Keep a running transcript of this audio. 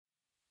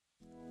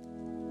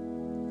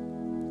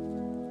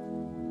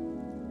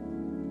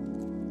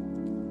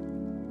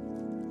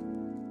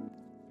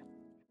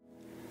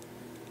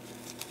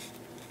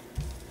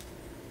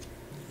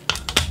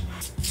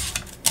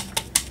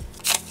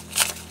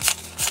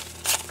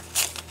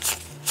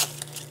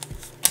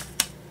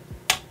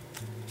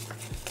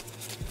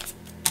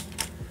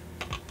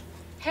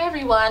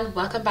everyone,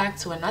 welcome back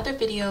to another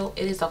video.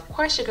 It is of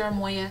course your girl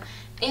Moya.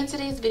 In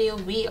today's video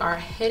we are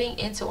heading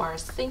into our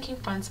sinking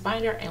funds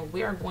binder and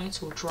we are going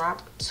to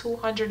drop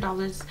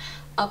 $200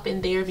 up in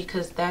there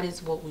because that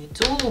is what we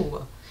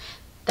do.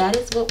 That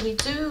is what we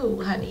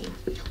do, honey.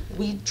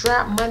 We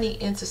drop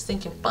money into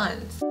sinking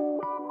funds.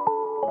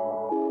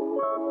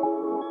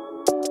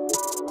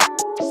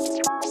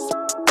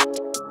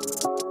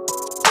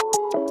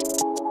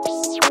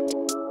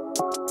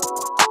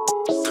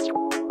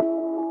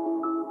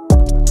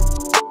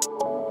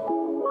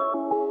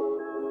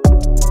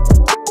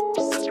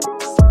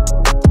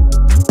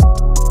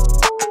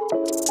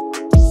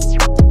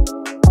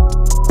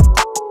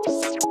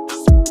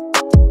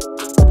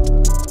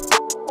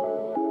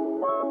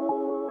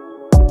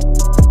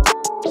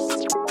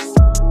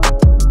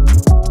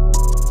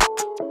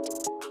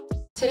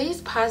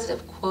 Today's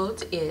positive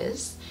quote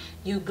is,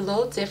 "You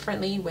glow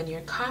differently when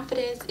your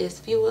confidence is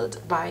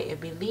fueled by a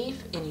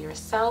belief in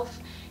yourself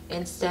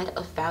instead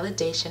of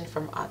validation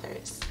from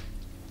others."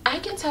 I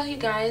can tell you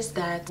guys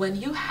that when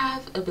you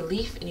have a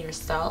belief in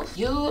yourself,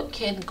 you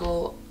can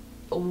go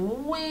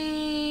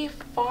way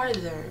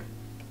farther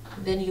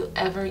than you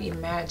ever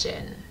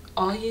imagine.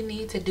 All you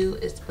need to do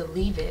is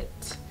believe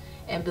it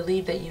and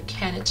believe that you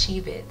can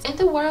achieve it. In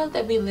the world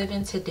that we live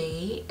in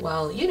today,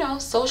 well, you know,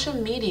 social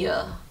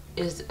media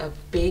is a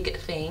big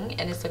thing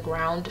and it's a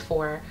ground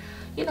for,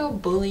 you know,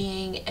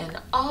 bullying, and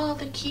all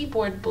the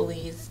keyboard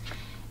bullies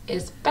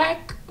is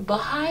back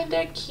behind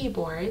their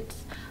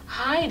keyboards,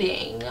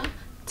 hiding,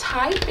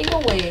 typing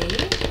away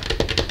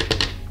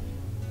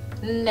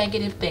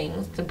negative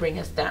things to bring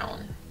us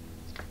down.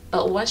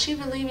 But once you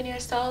believe in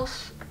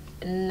yourself,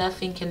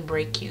 nothing can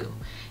break you.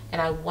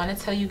 And I want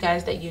to tell you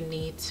guys that you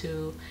need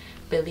to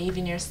believe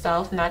in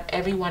yourself. Not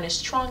everyone is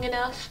strong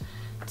enough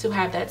to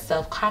have that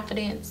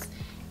self-confidence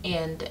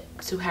and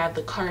to have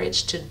the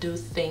courage to do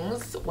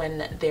things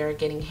when they're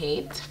getting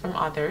hate from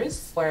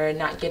others or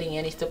not getting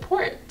any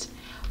support.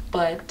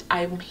 But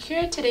I'm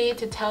here today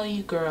to tell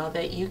you, girl,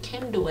 that you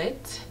can do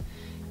it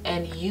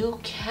and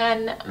you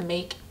can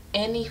make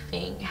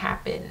anything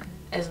happen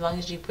as long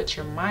as you put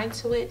your mind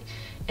to it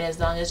and as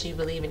long as you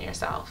believe in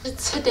yourself.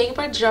 Today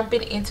we're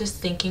jumping into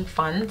sinking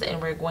funds and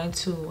we're going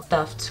to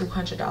stuff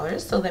 $200.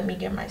 So let me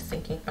get my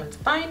sinking funds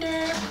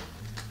binder.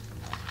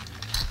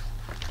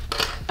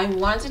 I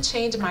want to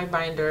change my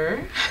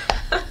binder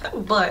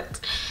but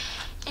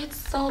it's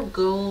so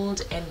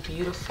gold and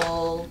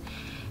beautiful.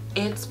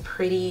 It's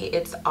pretty,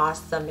 it's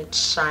awesome, it's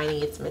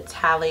shiny, it's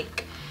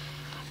metallic,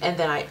 and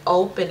then I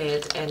open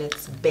it and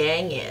it's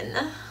banging.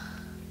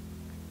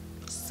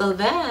 So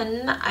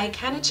then I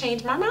kind of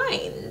changed my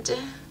mind.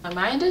 My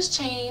mind has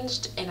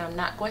changed and I'm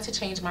not going to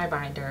change my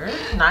binder.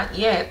 Not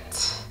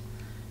yet.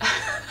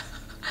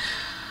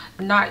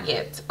 Not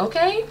yet.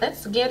 Okay,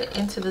 let's get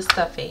into the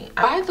stuffing.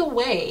 By the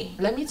way,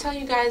 let me tell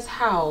you guys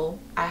how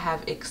I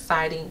have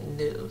exciting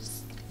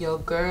news. Your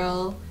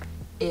girl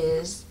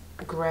is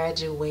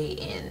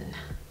graduating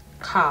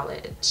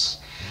college.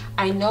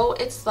 I know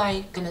it's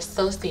like an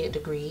associate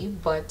degree,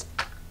 but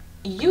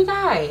you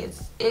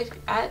guys, if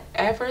I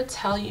ever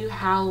tell you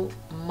how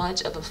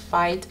much of a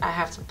fight I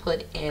have to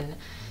put in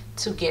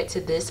to get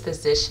to this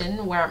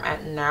position where I'm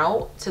at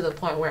now, to the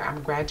point where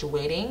I'm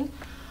graduating,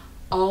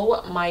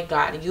 oh my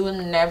God, you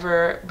will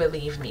never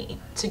believe me.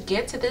 To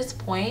get to this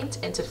point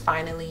and to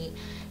finally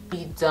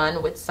be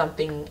done with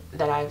something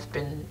that I've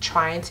been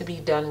trying to be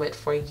done with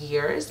for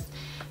years,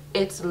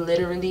 it's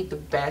literally the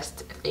best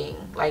thing.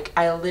 Like,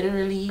 I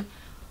literally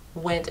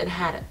went and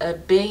had a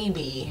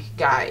baby,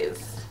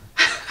 guys.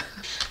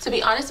 To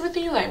be honest with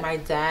you, like, my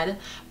dad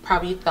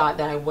probably thought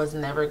that I was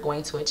never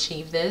going to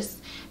achieve this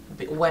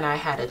when I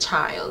had a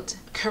child.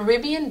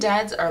 Caribbean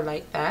dads are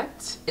like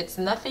that. It's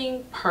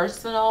nothing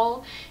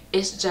personal.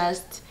 It's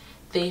just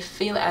they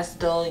feel as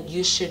though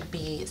you should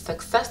be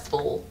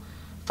successful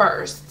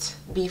first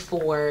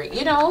before,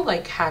 you know,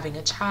 like having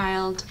a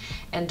child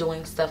and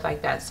doing stuff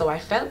like that. So I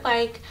felt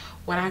like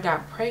when I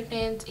got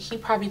pregnant, he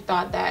probably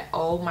thought that,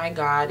 oh my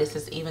God, this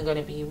is even going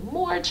to be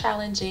more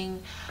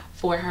challenging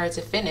for her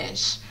to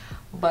finish.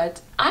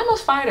 But I'm a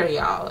fighter,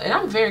 y'all, and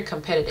I'm very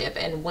competitive,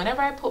 and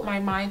whenever I put my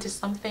mind to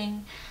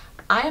something,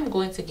 I am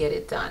going to get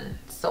it done.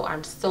 So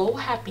I'm so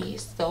happy,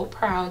 so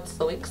proud,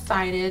 so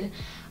excited.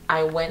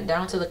 I went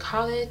down to the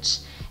college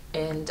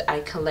and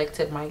I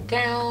collected my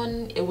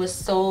gown. It was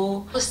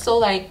so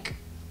like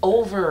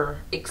over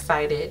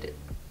excited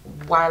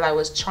while I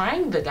was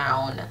trying the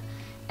gown,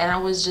 and I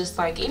was just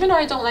like, even though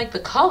I don't like the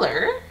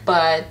color,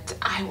 but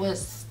I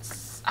was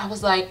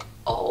like,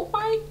 oh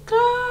my God,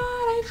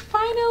 I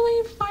finally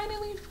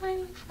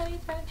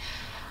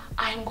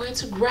I'm going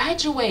to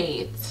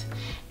graduate.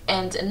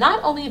 And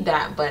not only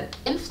that, but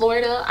in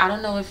Florida, I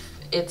don't know if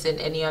it's in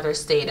any other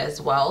state as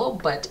well,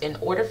 but in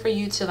order for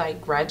you to like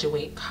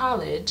graduate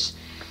college,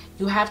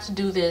 you have to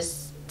do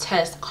this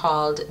test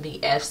called the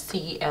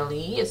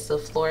FCLE. It's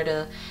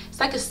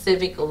like a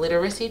civic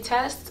literacy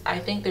test. I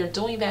think they're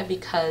doing that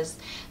because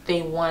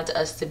they want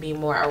us to be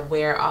more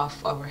aware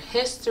of our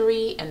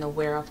history and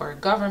aware of our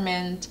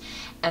government,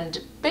 and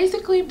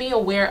basically be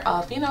aware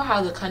of, you know,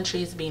 how the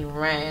country is being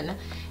ran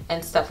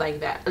and stuff like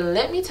that.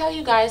 Let me tell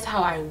you guys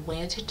how I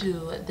went to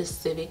do the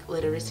civic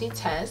literacy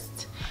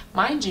test.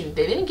 Mind you,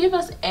 they didn't give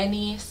us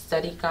any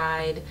study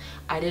guide.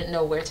 I didn't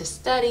know where to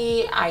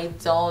study. I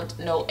don't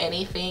know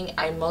anything.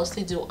 I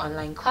mostly do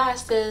online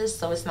classes,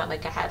 so it's not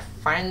like I had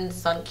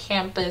friends on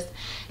campus.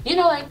 You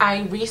know, like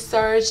I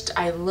researched,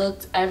 I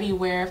looked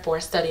everywhere for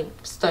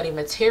study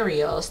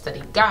material,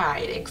 study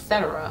guide,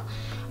 etc.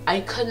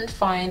 I couldn't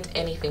find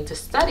anything to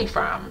study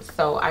from,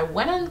 so I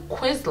went on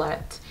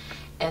Quizlet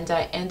and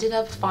I ended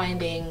up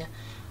finding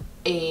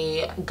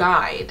a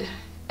guide.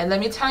 And let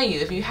me tell you,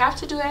 if you have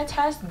to do that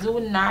test, do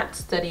not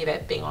study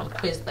that thing on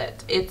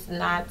Quizlet. It's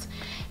not,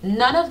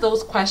 none of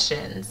those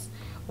questions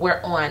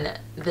were on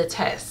the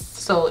test.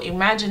 So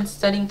imagine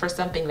studying for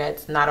something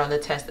that's not on the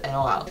test at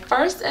all.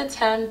 First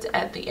attempt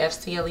at the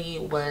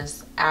FCLE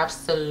was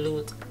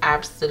absolute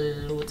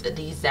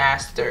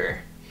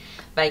disaster.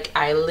 Like,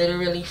 I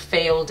literally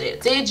failed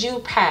it. Did you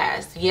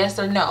pass? Yes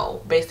or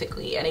no,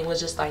 basically. And it was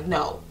just like,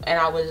 no. And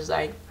I was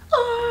like,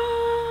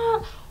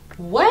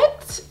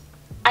 what?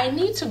 I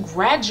need to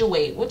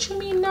graduate. What you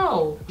mean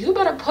no? You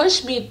better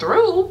push me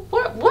through.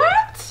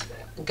 What?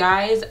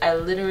 Guys, I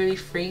literally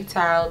freaked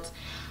out.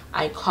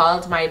 I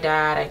called my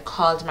dad, I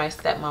called my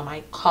stepmom,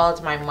 I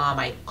called my mom,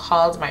 I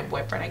called my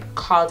boyfriend, I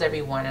called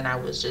everyone, and I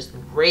was just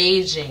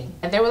raging.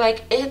 And they were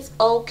like, it's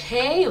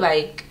okay,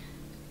 like,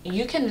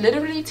 you can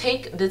literally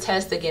take the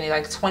test again in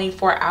like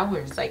 24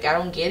 hours. Like, I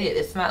don't get it.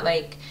 It's not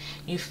like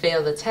you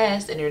fail the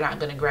test and you're not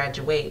going to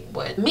graduate.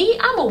 But me,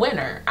 I'm a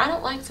winner. I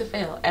don't like to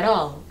fail at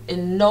all,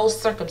 in no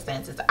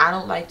circumstances. I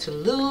don't like to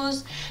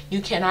lose. You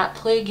cannot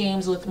play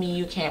games with me.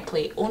 You can't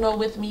play Uno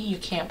with me. You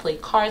can't play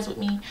cards with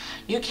me.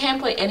 You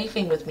can't play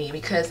anything with me,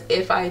 because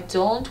if I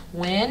don't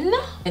win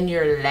and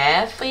you're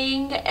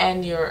laughing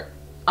and you're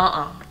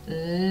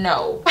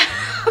no.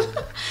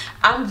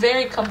 I'm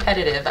very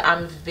competitive.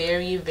 I'm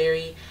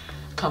very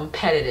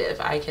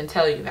competitive, I can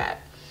tell you that.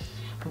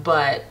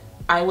 But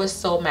I was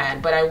so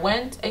mad. But I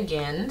went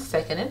again,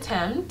 second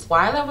attempt.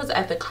 While I was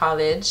at the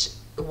college,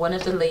 one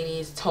of the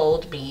ladies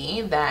told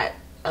me that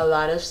a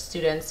lot of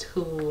students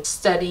who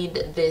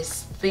studied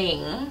this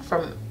thing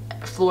from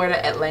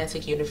Florida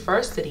Atlantic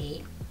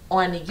University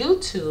on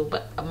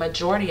YouTube, a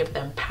majority of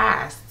them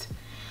passed.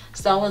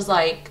 So I was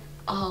like,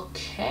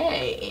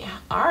 okay,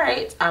 all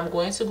right, I'm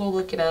going to go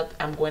look it up.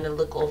 I'm going to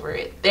look over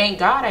it. Thank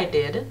God I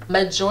did.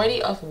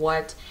 Majority of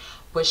what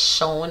was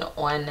shown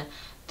on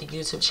the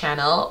YouTube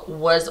channel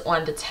was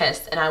on the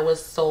test, and I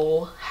was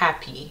so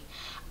happy.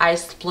 I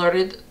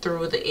splurted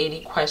through the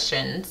 80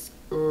 questions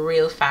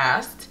real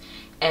fast,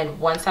 and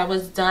once I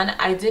was done,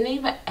 I didn't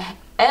even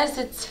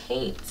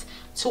hesitate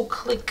to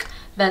click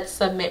that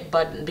submit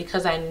button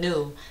because I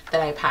knew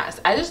that I passed.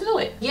 I just knew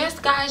it. Yes,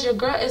 guys, your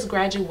girl is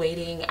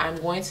graduating. I'm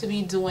going to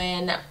be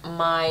doing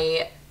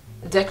my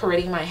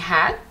decorating my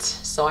hat,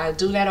 so I'll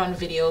do that on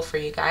video for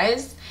you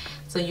guys,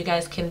 so you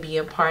guys can be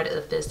a part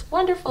of this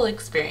wonderful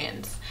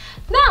experience.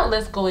 Now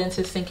let's go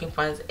into sinking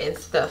funds and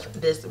stuff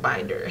this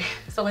binder.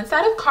 So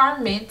inside of car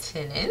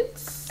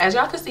maintenance, as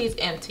y'all can see, it's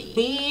empty.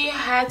 We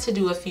had to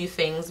do a few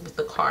things with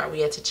the car.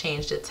 We had to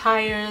change the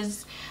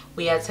tires.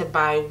 We had to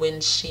buy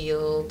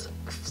windshield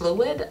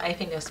fluid. I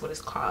think that's what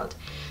it's called.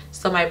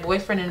 So my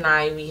boyfriend and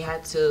I, we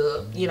had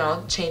to, you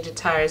know, change the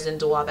tires and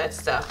do all that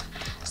stuff.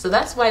 So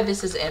that's why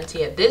this is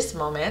empty at this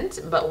moment.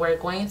 But we're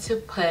going to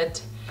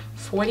put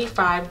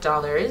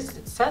 $45.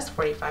 It says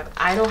 45.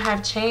 I don't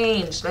have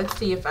change. Let's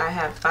see if I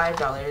have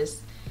 $5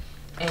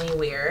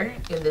 anywhere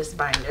in this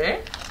binder.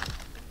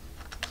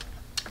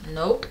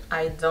 Nope,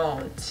 I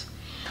don't.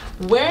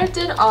 Where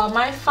did all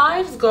my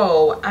fives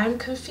go? I'm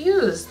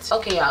confused.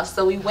 Okay, y'all,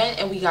 so we went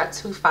and we got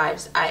 2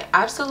 fives. I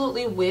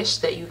absolutely wish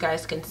that you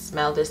guys can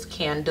smell this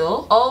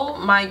candle. Oh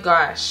my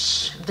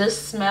gosh, this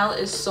smell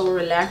is so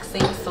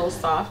relaxing, so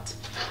soft.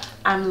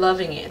 I'm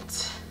loving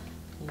it.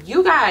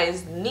 You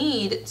guys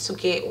need to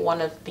get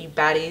one of the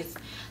Baddies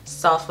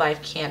Soft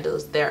Life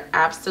candles. They're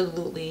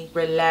absolutely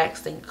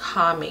relaxing,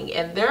 calming,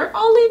 and they're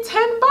only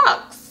 10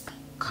 bucks.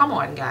 Come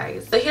on,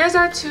 guys. So here's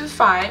our 2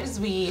 fives.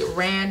 We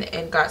ran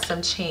and got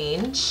some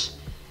change.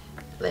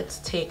 Let's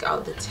take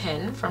out the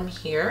 10 from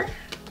here.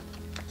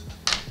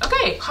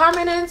 Okay, car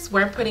maintenance,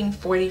 we're putting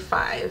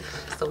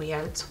 45. So we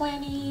have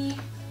 20,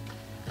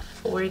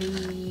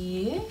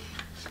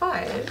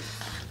 45.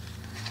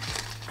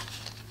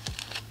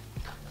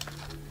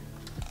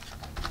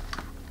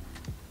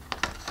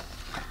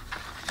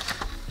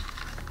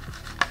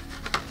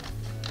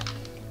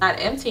 Not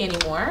empty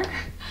anymore.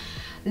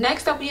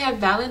 Next up, we have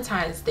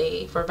Valentine's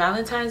Day. For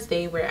Valentine's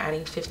Day, we're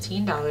adding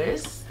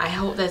 $15. I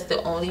hope that's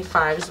the only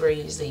fives we're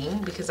using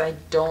because I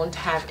don't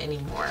have any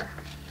more.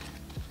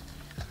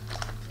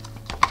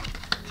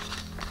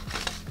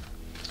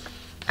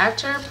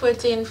 After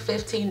putting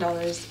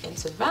 $15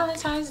 into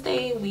Valentine's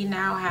Day, we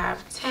now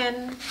have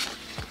 10,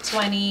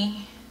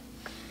 20,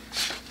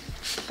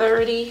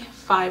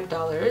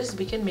 $35.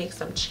 We can make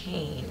some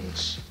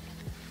change.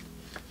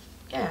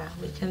 Yeah,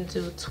 we can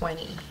do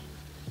 20.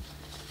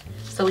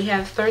 So we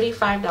have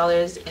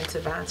 $35 into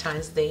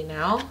Valentine's Day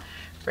now.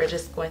 We're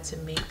just going to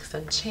make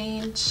some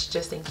change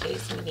just in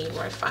case we need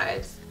more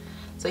fives.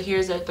 So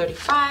here's our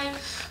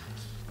 35.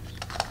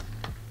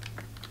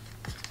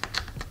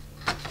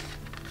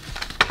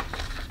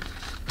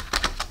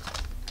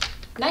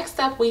 Next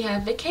up, we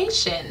have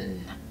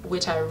vacation,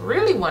 which I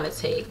really want to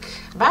take.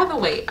 By the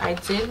way, I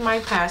did my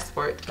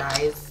passport,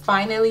 guys.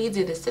 Finally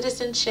did the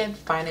citizenship,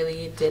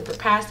 finally did the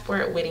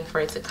passport, waiting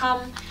for it to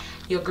come.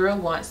 Your girl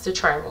wants to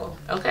travel,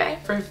 okay?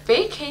 For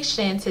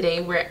vacation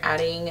today, we're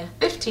adding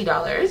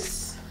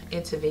 $50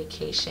 into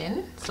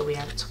vacation. So we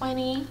have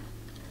 20,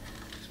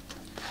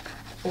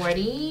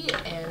 40,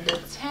 and the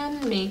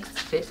 10 makes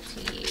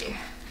 50.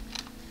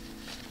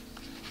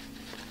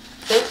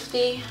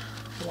 50,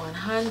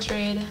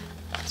 100,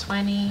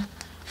 20,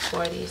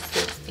 40,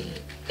 60,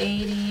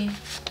 80,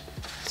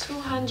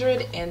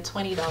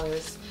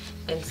 $220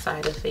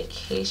 inside of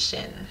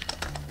vacation.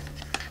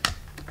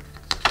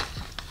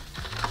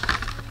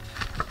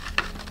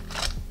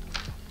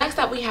 Next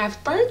up, we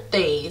have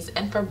birthdays,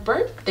 and for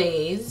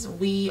birthdays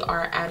we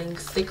are adding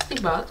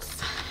 60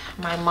 bucks.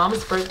 My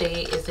mom's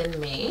birthday is in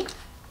May,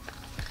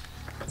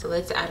 so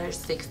let's add her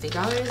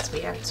 $60.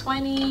 We have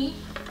 20,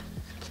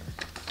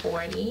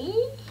 40,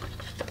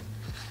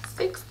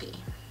 60.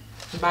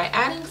 By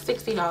adding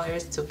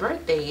 $60 to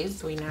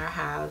birthdays, we now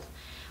have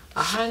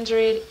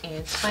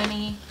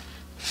 120,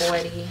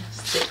 40,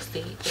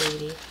 60,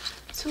 80,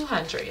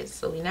 200.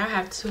 So we now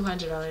have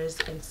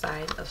 $200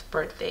 inside of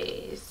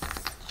birthdays.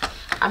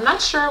 I'm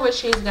not sure what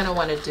she's gonna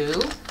want to do.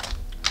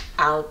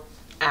 I'll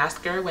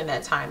ask her when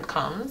that time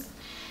comes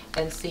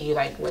and see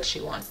like what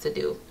she wants to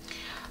do.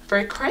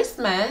 For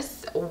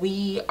Christmas,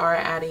 we are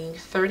adding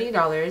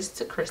 $30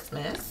 to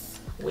Christmas,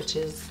 which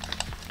is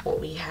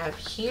what we have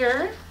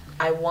here.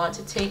 I want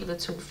to take the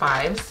 2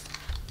 5s.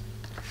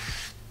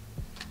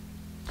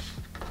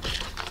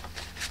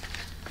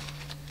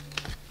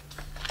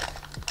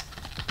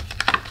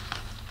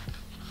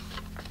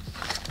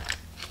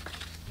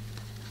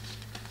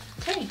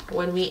 Okay,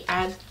 when we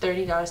add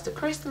 $30 to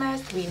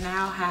Christmas, we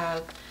now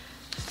have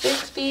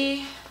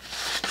 50,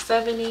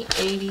 70,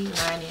 80, 90,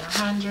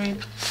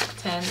 100,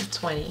 10,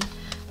 20.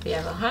 We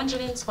have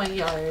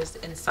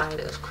 $120 inside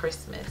of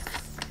Christmas.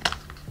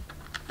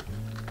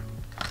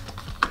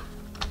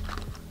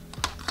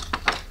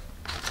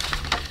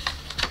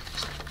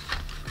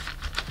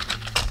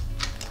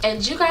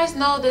 And you guys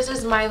know this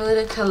is my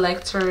little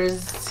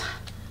collector's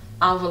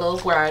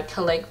envelope where I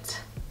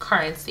collect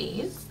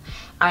currencies.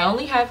 I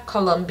only have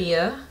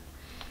Colombia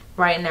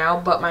right now,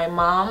 but my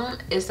mom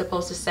is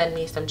supposed to send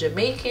me some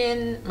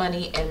Jamaican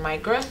money, and my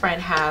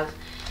girlfriend have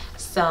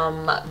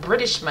some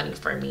British money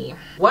for me.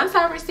 Once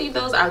I receive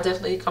those, I'll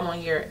definitely come on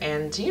here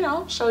and, you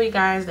know, show you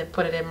guys and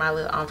put it in my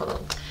little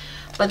envelope.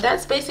 But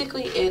that's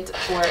basically it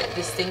for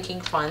the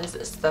sinking funds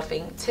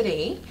stuffing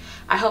today.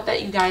 I hope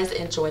that you guys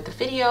enjoyed the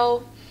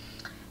video,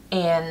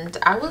 and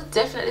I will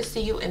definitely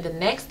see you in the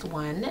next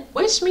one.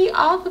 Wish me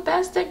all the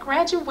best at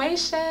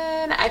graduation.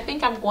 I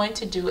think I'm going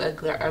to do a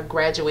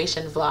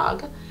graduation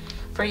vlog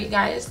for you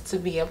guys to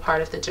be a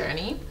part of the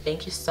journey.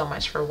 Thank you so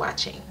much for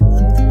watching.